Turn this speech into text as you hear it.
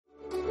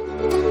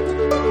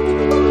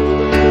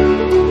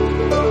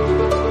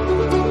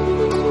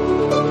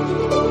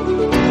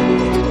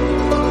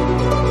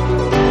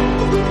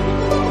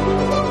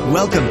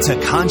Welcome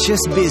to Conscious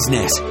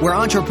Business, where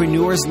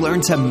entrepreneurs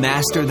learn to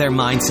master their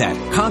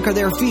mindset, conquer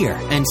their fear,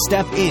 and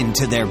step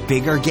into their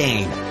bigger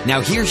game.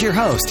 Now here's your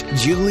host,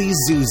 Julie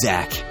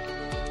Zuzak.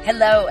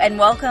 Hello and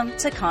welcome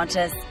to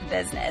Conscious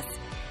Business.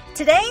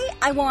 Today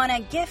I want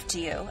to gift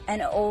you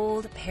an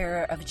old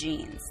pair of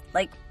jeans.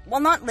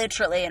 Not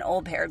literally an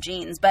old pair of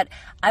jeans, but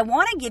I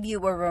want to give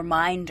you a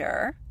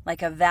reminder,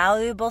 like a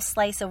valuable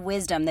slice of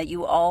wisdom that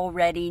you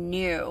already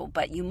knew,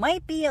 but you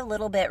might be a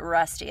little bit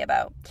rusty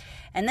about.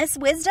 And this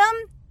wisdom,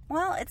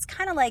 well, it's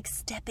kind of like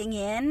stepping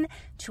in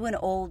to an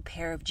old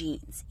pair of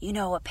jeans. You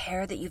know, a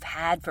pair that you've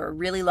had for a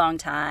really long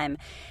time,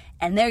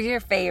 and they're your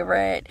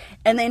favorite,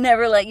 and they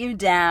never let you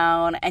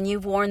down, and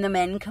you've worn them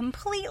in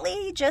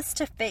completely just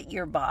to fit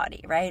your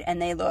body, right?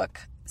 And they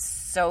look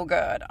so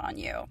good on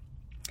you.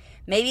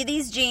 Maybe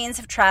these jeans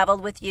have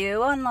traveled with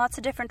you on lots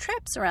of different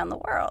trips around the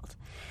world.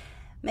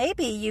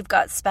 Maybe you've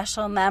got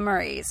special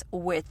memories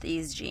with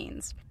these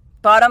jeans.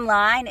 Bottom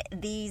line,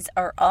 these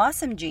are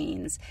awesome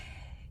jeans.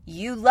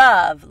 You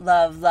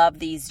love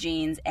these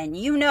jeans, and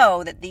you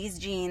know that these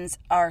jeans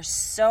are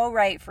so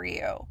right for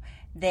you.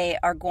 They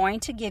are going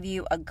to give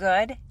you a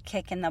good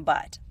kick in the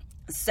butt.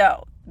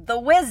 So, the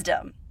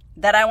wisdom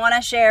that I want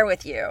to share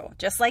with you,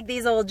 just like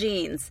these old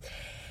jeans,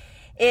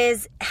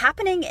 is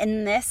happening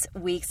in this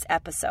week's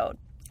episode,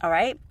 all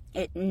right?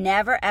 It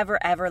never, ever,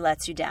 ever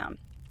lets you down.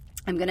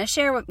 I'm going to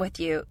share it with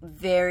you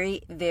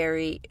very,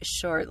 very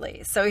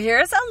shortly. So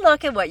here's a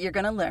look at what you're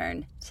going to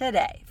learn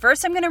today.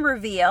 First, I'm going to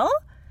reveal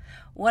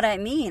what I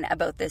mean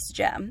about this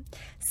gem.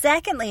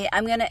 Secondly,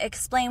 I'm going to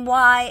explain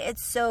why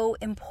it's so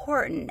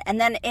important.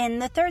 And then in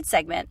the third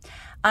segment,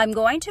 I'm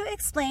going to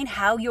explain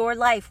how your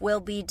life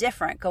will be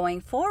different going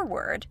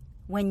forward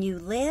when you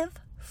live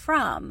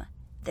from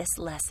this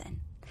lesson.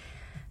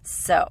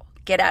 So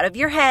get out of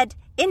your head,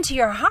 into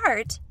your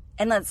heart,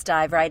 and let's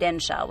dive right in,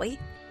 shall we?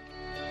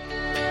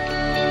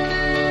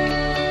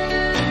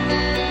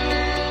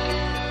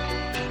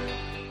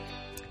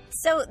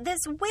 So this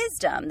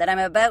wisdom that I'm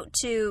about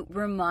to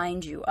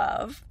remind you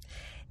of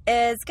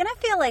is going to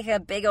feel like a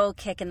big old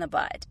kick in the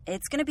butt.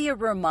 It's going to be a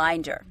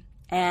reminder,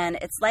 and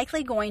it's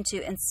likely going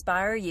to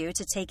inspire you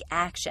to take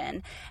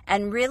action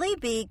and really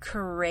be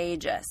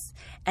courageous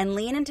and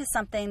lean into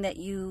something that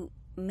you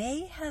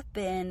may have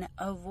been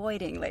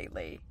avoiding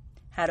lately.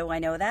 How do I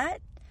know that?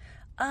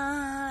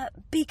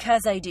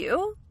 Because I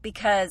do.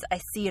 Because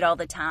I see it all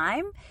the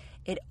time.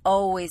 It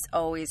always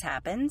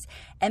happens.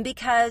 And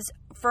because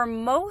for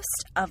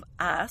most of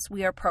us,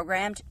 we are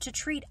programmed to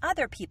treat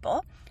other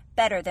people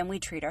better than we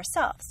treat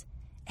ourselves.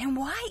 And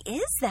why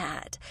is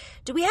that?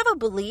 Do we have a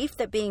belief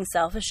that being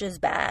selfish is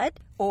bad?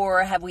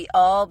 Or have we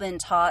all been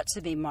taught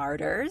to be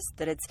martyrs,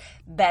 that it's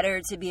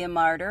better to be a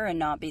martyr and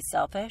not be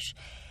selfish?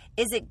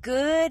 Is it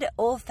good,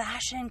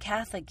 old-fashioned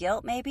Catholic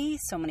guilt, maybe?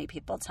 So many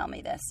people tell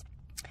me this.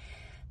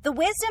 The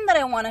wisdom that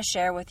I want to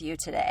share with you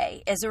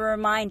today is a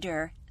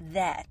reminder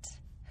that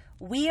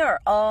we are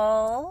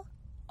all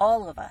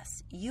of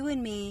us, you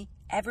and me,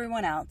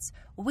 everyone else,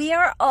 we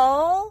are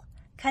all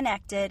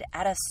connected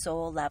at a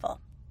soul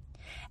level.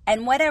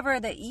 And whatever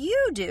that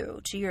you do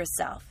to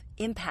yourself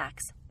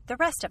impacts the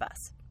rest of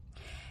us.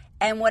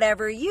 And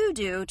whatever you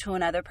do to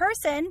another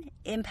person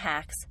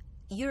impacts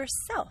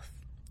yourself.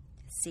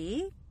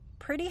 See?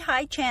 Pretty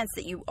high chance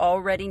that you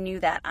already knew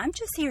that. I'm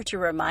just here to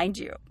remind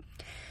you.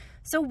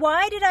 So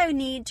why did I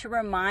need to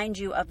remind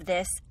you of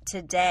this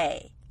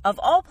today? Of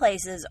all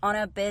places, on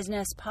a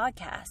business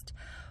podcast?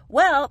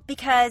 Well,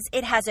 because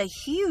it has a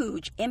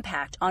huge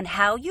impact on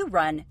how you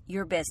run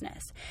your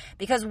business.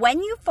 Because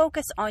when you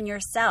focus on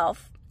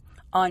yourself,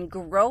 on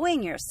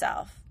growing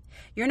yourself,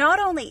 you're not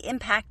only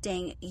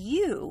impacting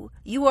you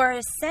are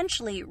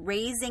essentially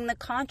raising the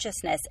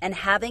consciousness and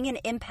having an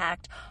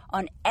impact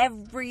on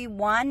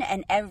everyone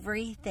and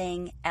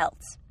everything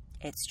else.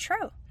 It's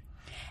true.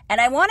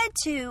 And I wanted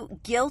to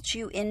guilt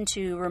you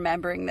into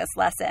remembering this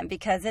lesson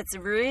because it's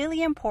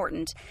really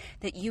important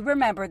that you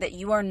remember that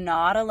you are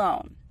not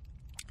alone.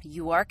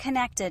 You are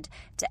connected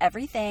to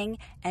everything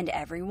and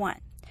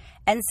everyone.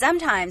 And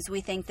sometimes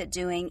we think that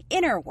doing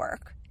inner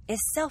work is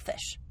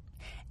selfish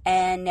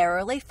and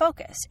narrowly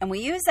focused. And we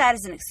use that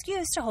as an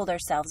excuse to hold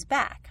ourselves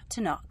back,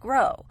 to not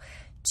grow,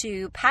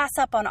 to pass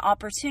up on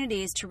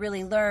opportunities to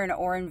really learn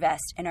or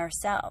invest in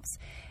ourselves.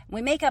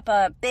 We make up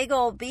a big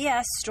old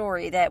BS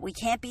story that we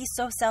can't be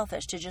so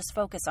selfish to just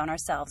focus on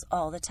ourselves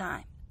all the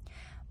time.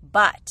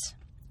 But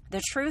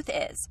the truth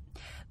is,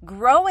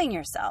 growing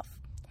yourself,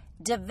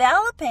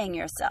 developing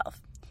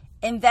yourself,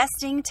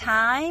 investing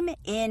time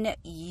in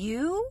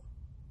you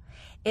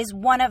is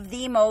one of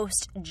the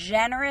most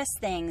generous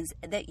things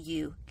that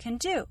you can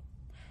do.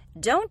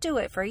 Don't do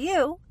it for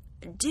you,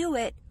 do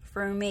it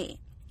for me.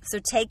 So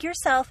take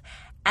yourself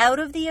out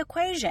of the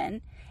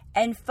equation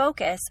and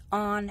focus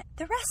on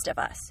the rest of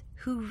us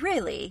who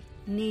really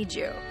need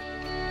you.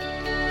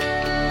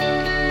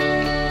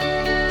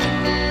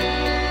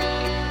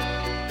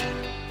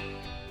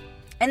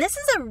 And this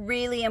is a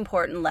really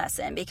important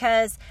lesson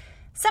because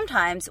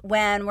sometimes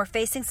when we're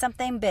facing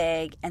something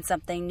big and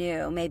something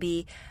new,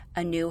 maybe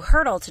a new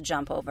hurdle to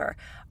jump over,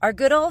 our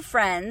good old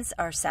friends,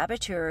 our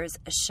saboteurs,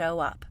 show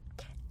up.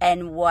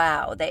 And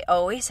wow, they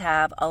always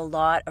have a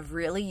lot of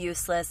really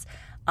useless,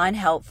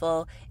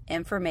 unhelpful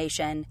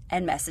information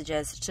and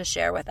messages to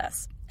share with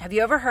us. Have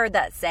you ever heard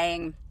that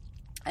saying,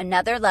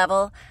 another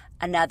level,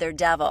 another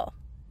devil?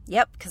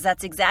 Yep, because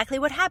that's exactly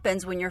what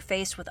happens when you're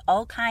faced with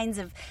all kinds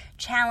of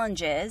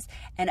challenges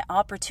and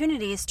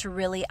opportunities to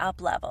really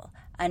up-level.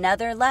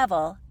 Another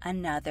level,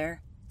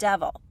 another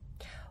devil.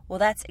 Well,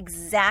 that's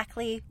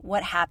exactly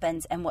what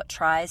happens and what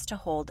tries to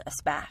hold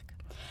us back.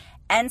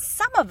 And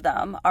some of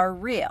them are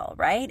real,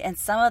 right? And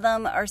some of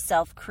them are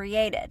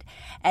self-created.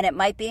 And it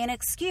might be an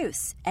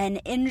excuse, an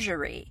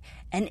injury,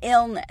 an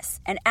illness,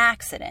 an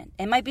accident.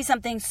 It might be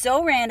something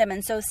so random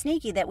and so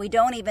sneaky that we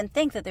don't even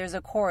think that there's a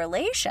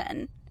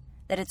correlation,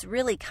 that it's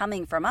really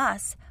coming from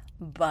us,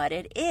 but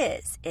it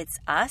is. It's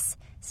us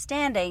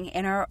standing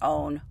in our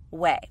own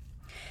way.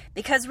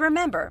 Because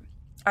remember,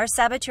 our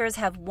saboteurs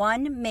have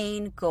one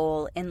main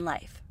goal in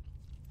life: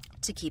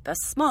 to keep us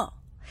small,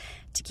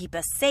 to keep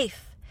us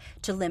safe,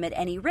 to limit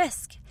any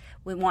risk.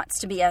 We want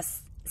to be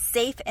us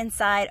safe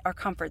inside our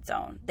comfort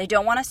zone. They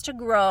don't want us to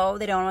grow.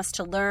 They don't want us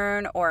to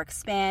learn or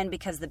expand,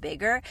 because the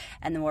bigger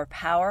and the more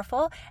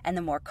powerful and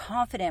the more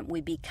confident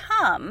we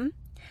become,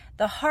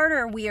 the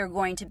harder we are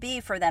going to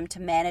be for them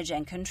to manage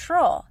and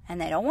control.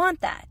 And they don't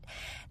want that.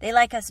 They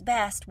like us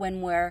best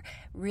when we're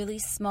really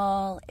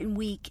small and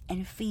weak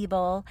and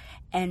feeble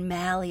and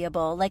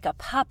malleable, like a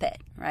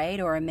puppet, right?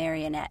 Or a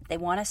marionette. They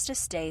want us to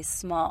stay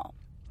small.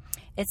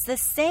 It's the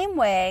same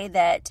way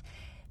that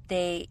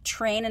they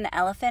train an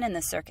elephant in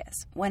the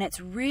circus. When it's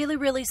really,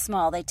 really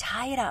small, they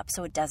tie it up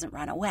so it doesn't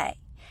run away.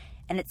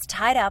 And it's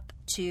tied up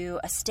to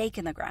a stake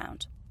in the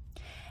ground.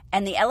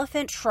 And the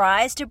elephant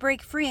tries to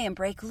break free and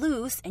break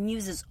loose and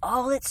uses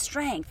all its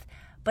strength,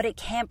 but it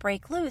can't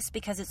break loose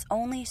because it's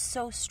only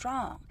so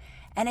strong.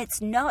 And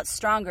it's not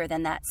stronger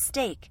than that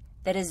stake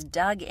that is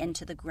dug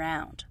into the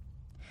ground.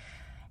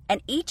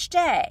 And each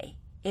day,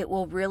 it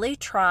will really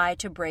try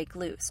to break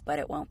loose, but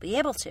it won't be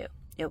able to.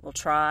 It will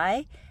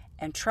try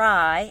and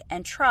try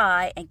and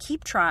try and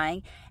keep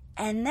trying,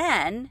 and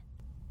then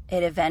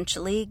it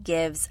eventually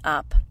gives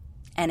up.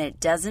 And it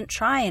doesn't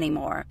try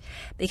anymore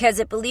because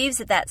it believes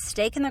that that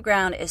stake in the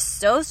ground is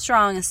so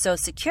strong and so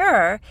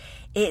secure,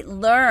 it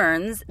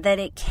learns that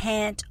it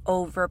can't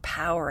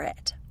overpower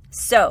it.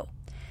 So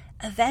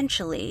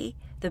eventually,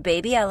 the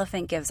baby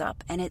elephant gives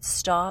up and it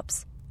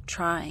stops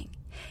trying.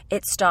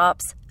 It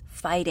stops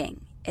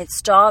fighting. It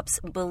stops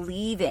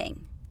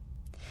believing.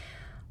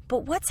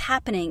 But what's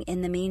happening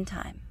in the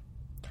meantime?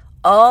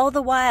 All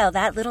the while,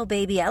 that little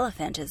baby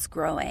elephant is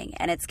growing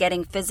and it's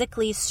getting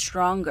physically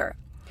stronger.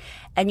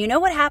 And you know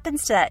what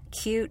happens to that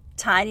cute,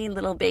 tiny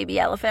little baby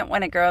elephant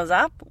when it grows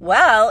up?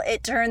 Well,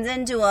 it turns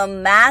into a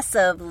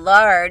massive,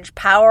 large,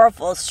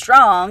 powerful,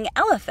 strong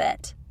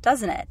elephant,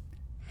 doesn't it?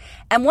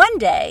 And one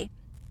day,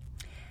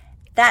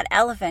 that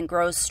elephant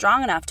grows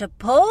strong enough to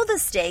pull the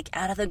stake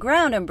out of the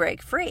ground and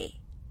break free.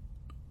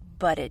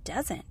 But it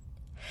doesn't,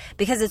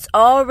 because it's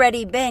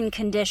already been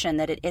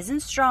conditioned that it isn't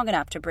strong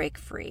enough to break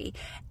free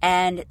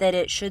and that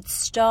it should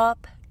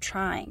stop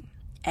trying.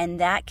 And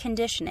that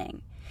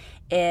conditioning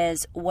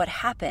is what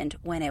happened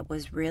when it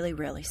was really,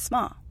 really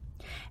small.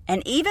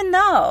 And even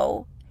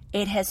though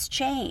it has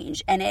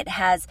changed and it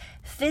has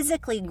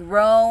physically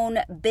grown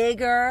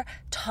bigger,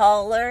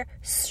 taller,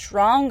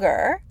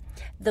 stronger,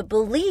 the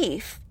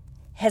belief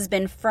has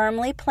been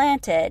firmly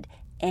planted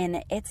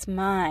in its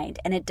mind,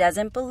 and it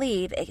doesn't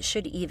believe it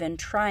should even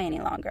try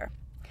any longer.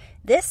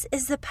 This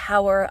is the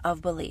power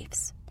of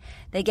beliefs.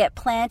 They get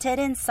planted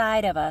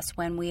inside of us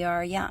when we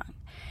are young.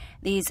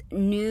 These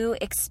new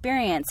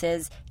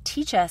experiences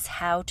teach us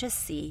how to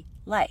see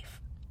life.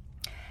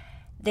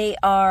 They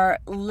are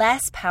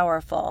less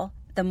powerful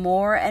the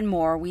more and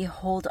more we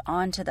hold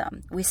on to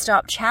them. We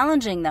stop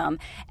challenging them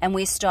and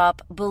we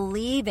stop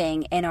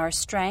believing in our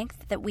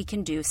strength that we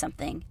can do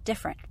something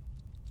different.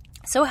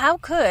 So how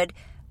could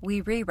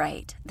we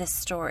rewrite this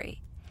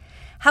story?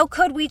 How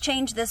could we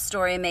change this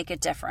story and make it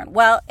different?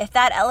 Well, if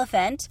that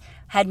elephant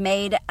had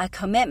made a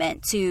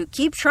commitment to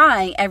keep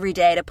trying every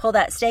day to pull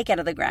that stake out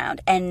of the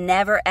ground and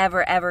never,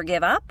 ever, ever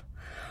give up,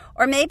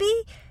 or maybe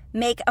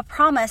make a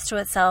promise to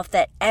itself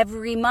that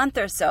every month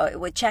or so it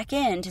would check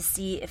in to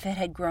see if it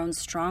had grown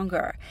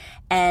stronger,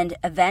 and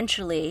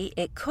eventually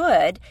it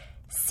could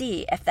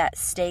see if that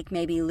stake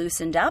maybe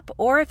loosened up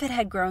or if it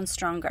had grown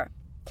stronger.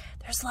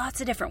 There's lots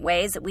of different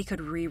ways that we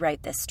could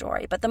rewrite this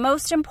story, but the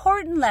most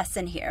important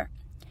lesson here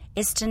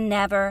is to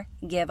never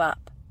give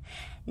up.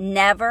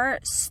 Never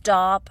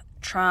stop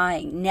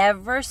trying.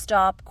 Never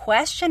stop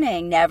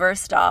questioning. Never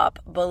stop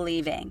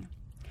believing.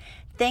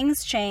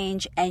 Things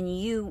change and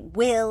you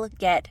will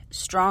get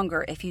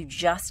stronger if you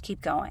just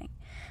keep going.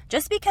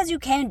 Just because you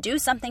can't do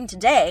something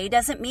today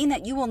doesn't mean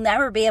that you will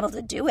never be able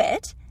to do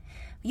it.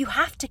 You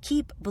have to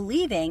keep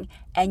believing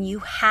and you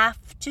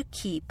have to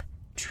keep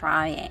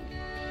trying.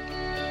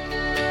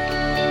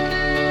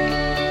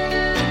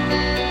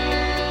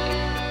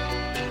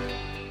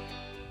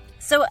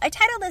 So I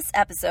titled this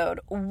episode,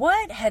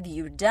 What Have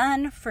You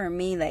Done For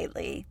Me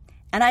Lately?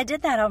 And I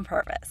did that on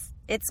purpose.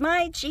 It's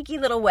my cheeky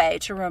little way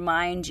to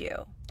remind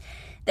you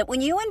that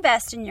when you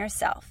invest in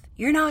yourself,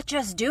 you're not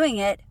just doing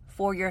it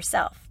for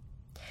yourself.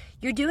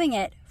 You're doing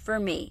it for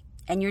me,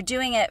 and you're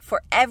doing it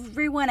for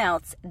everyone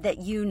else that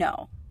you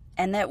know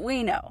and that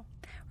we know.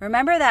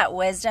 Remember that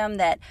wisdom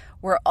that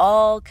we're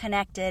all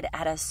connected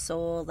at a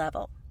soul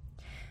level.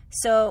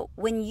 So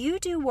when you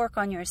do work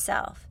on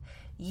yourself,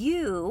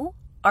 you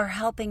are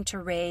helping to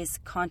raise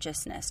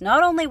consciousness,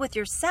 not only with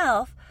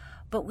yourself,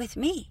 but with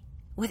me,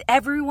 with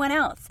everyone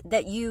else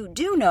that you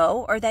do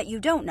know or that you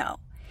don't know.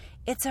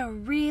 It's a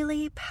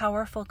really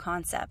powerful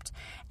concept,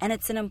 and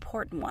it's an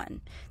important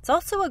one. It's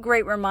also a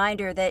great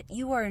reminder that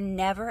you are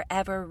never,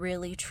 ever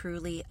really,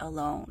 truly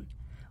alone.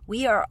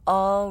 We are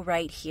all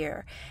right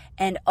here,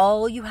 and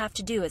all you have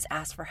to do is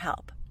ask for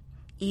help.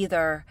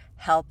 Either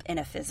help in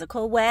a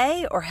physical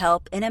way or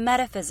help in a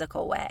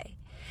metaphysical way.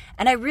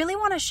 And I really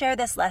want to share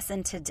this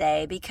lesson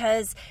today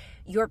because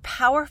your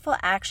powerful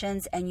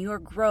actions and your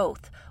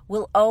growth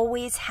will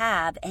always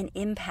have an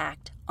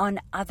impact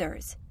on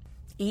others.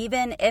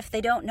 Even if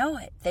they don't know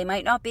it, they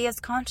might not be as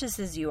conscious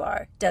as you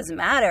are. Doesn't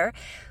matter.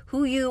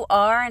 Who you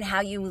are and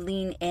how you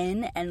lean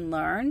in and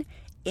learn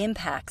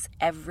impacts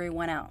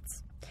everyone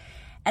else.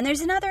 And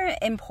there's another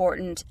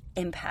important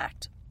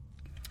impact.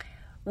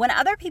 When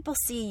other people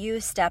see you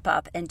step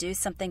up and do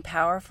something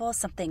powerful,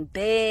 something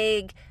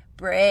big,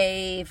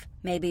 brave,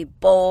 maybe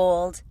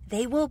bold,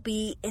 they will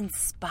be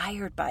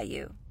inspired by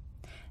you.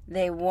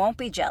 They won't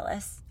be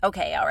jealous.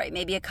 Okay, all right,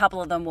 maybe a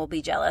couple of them will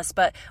be jealous,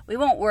 but we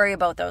won't worry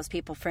about those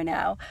people for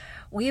now.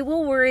 We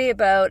will worry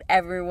about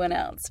everyone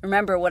else.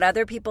 Remember, what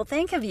other people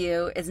think of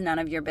you is none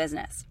of your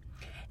business.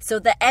 So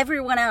that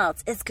everyone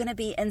else is going to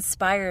be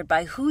inspired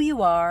by who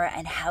you are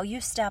and how you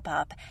step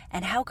up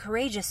and how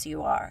courageous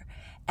you are.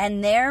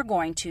 And they're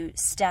going to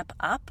step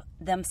up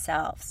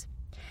themselves.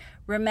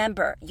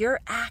 Remember, your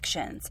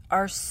actions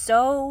are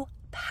so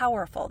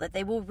powerful that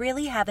they will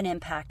really have an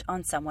impact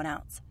on someone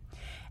else.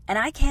 And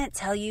I can't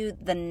tell you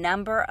the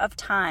number of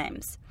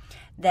times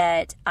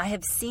that I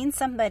have seen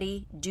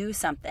somebody do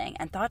something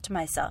and thought to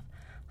myself,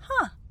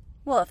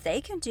 well, if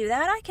they can do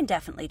that, I can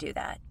definitely do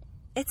that.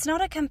 It's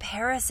not a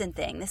comparison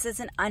thing. This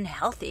isn't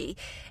unhealthy.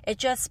 It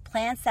just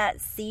plants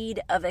that seed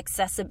of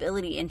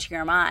accessibility into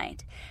your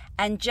mind.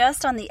 And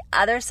just on the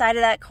other side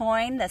of that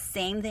coin, the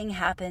same thing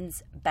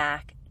happens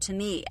back to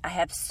me. I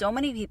have so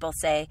many people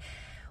say,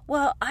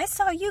 well, I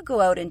saw you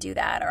go out and do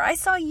that, or I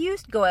saw you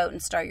go out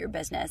and start your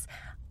business.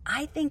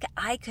 I think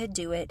I could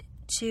do it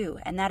too.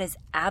 And that is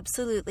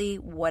absolutely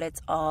what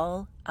it's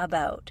all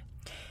about.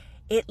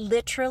 It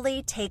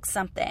literally takes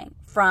something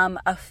from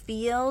a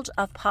field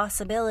of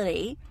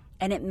possibility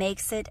and it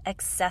makes it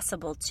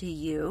accessible to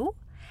you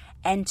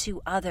and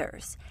to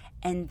others.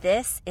 And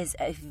this is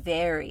a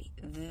very,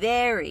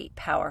 very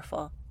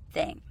powerful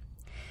thing.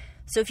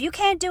 So if you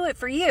can't do it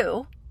for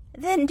you,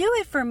 then do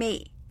it for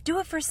me. Do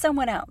it for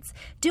someone else.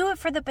 Do it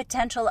for the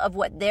potential of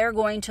what they're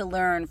going to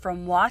learn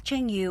from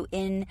watching you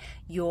in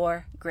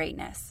your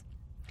greatness.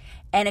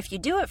 And if you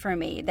do it for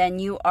me, then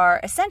you are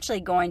essentially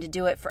going to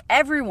do it for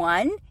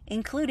everyone,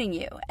 including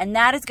you. And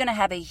that is going to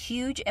have a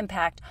huge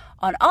impact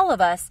on all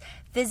of us,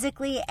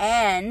 physically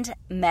and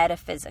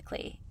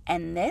metaphysically.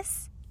 And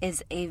this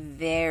is a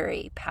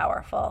very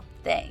powerful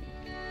thing.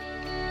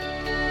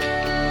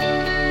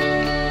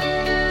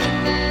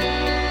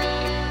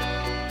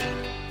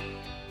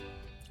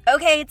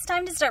 Okay, it's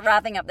time to start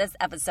wrapping up this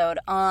episode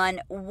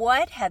on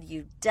what have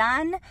you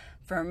done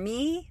for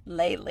me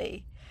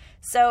lately?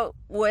 So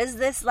was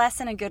this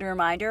lesson a good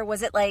reminder?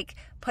 Was it like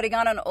putting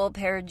on an old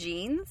pair of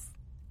jeans?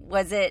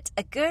 Was it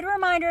a good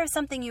reminder of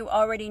something you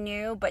already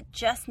knew but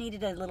just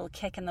needed a little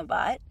kick in the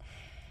butt?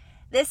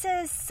 This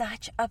is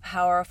such a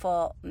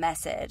powerful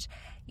message.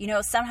 You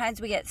know, sometimes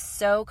we get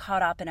so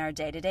caught up in our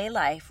day-to-day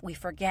life, we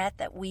forget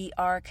that we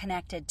are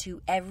connected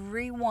to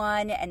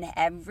everyone and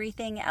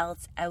everything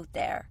else out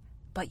there.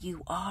 But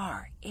you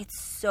are. It's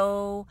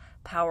so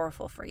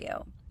powerful for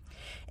you.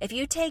 If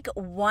you take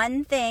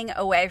one thing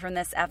away from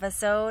this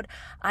episode,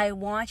 I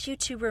want you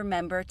to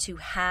remember to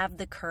have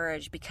the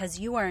courage because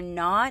you are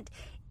not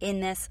in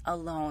this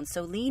alone.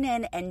 So lean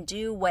in and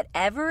do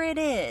whatever it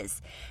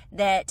is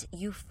that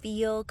you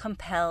feel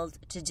compelled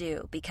to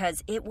do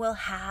because it will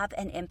have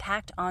an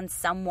impact on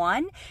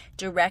someone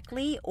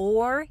directly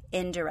or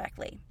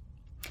indirectly.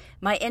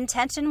 My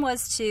intention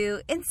was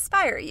to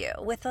inspire you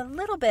with a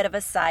little bit of a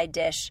side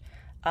dish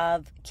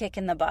of kick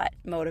in the butt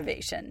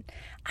motivation.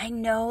 I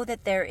know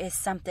that there is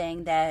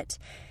something that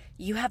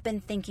you have been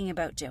thinking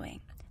about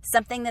doing,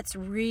 something that's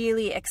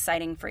really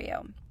exciting for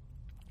you.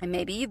 And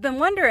maybe you've been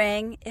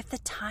wondering if the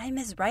time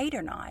is right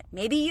or not.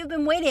 Maybe you've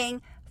been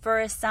waiting for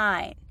a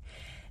sign.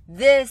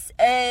 This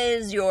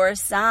is your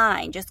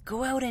sign. Just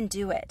go out and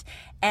do it.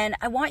 And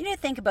I want you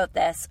to think about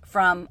this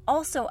from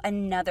also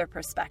another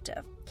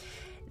perspective.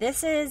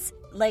 This is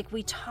like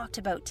we talked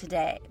about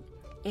today.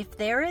 If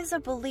there is a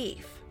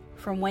belief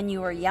from when you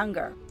were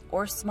younger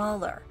or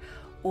smaller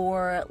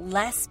or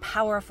less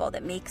powerful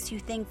that makes you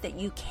think that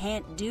you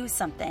can't do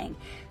something.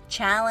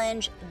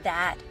 Challenge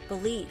that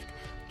belief.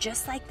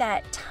 Just like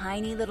that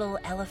tiny little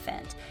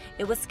elephant,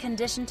 it was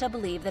conditioned to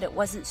believe that it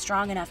wasn't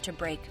strong enough to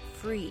break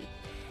free.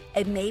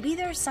 And maybe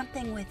there's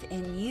something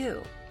within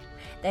you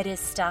that is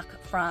stuck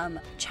from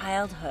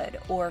childhood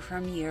or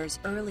from years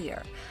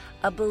earlier.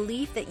 A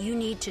belief that you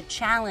need to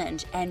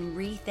challenge and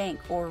rethink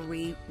or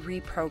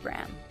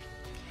reprogram.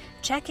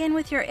 Check in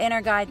with your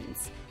inner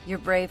guidance, your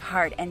brave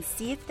heart, and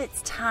see if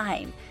it's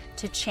time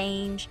to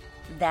change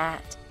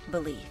that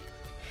belief.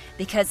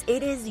 Because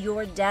it is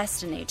your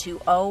destiny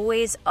to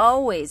always,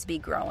 always be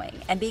growing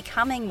and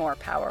becoming more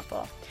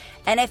powerful.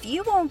 And if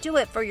you won't do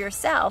it for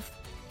yourself,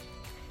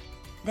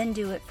 then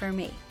do it for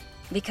me.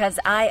 Because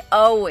I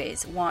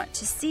always want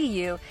to see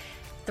you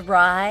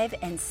thrive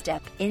and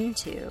step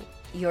into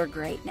your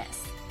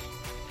greatness.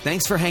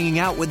 Thanks for hanging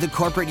out with the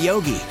Corporate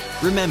Yogi.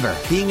 Remember,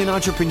 being an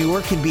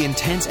entrepreneur can be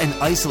intense and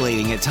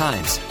isolating at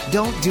times.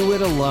 Don't do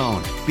it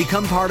alone.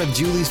 Become part of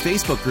Julie's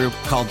Facebook group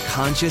called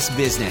Conscious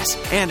Business.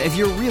 And if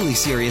you're really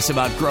serious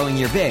about growing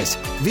your biz,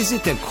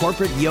 visit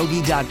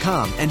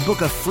thecorporateyogi.com and book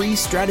a free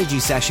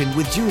strategy session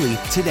with Julie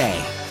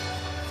today.